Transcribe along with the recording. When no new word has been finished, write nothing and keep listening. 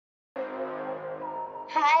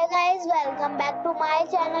Hi guys, welcome back to my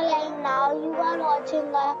channel and now you are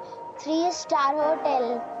watching a 3-star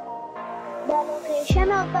hotel. The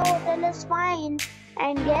location of the hotel is fine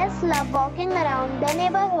and guests love walking around the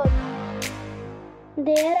neighborhood.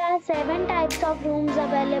 There are 7 types of rooms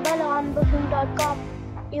available on booking.com.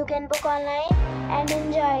 You can book online and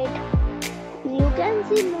enjoy it. You can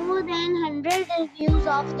see more than 100 reviews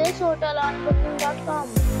of this hotel on booking.com.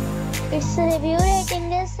 Its review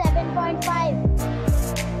rating is 7.5.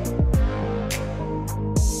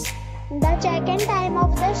 The check-in time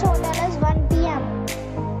of this hotel is 1 p.m.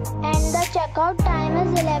 and the checkout time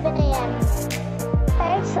is 11 a.m.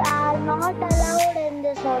 Pets are not allowed in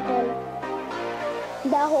this hotel.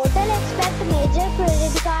 The hotel accepts major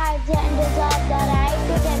credit cards and reserves the right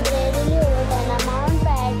to temporarily hold an amount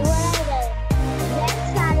prior to arrival.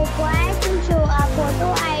 Guests are required to show a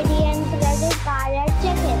photo ID and credit card at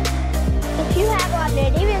check-in. If you have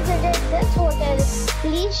already visited this hotel,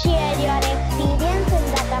 please share your experience in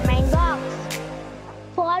the comment box.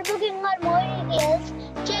 For booking or more details,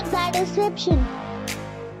 check the description.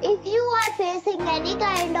 If you are facing any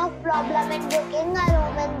kind of problem in booking a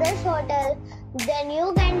room in this hotel, then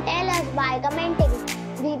you can tell us by commenting.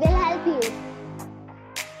 We will help you.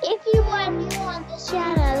 If you are new on this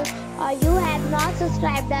channel or you have not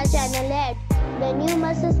subscribed our channel yet, then you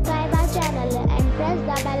must subscribe our channel and press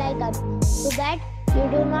the bell icon so that you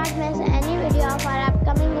do not miss any video of our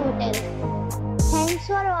upcoming hotel. Thanks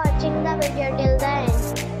for watching the video till the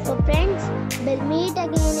end. So friends, we'll meet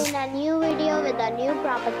again in a new video with a new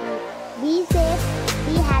property. Be safe,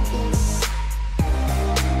 be happy.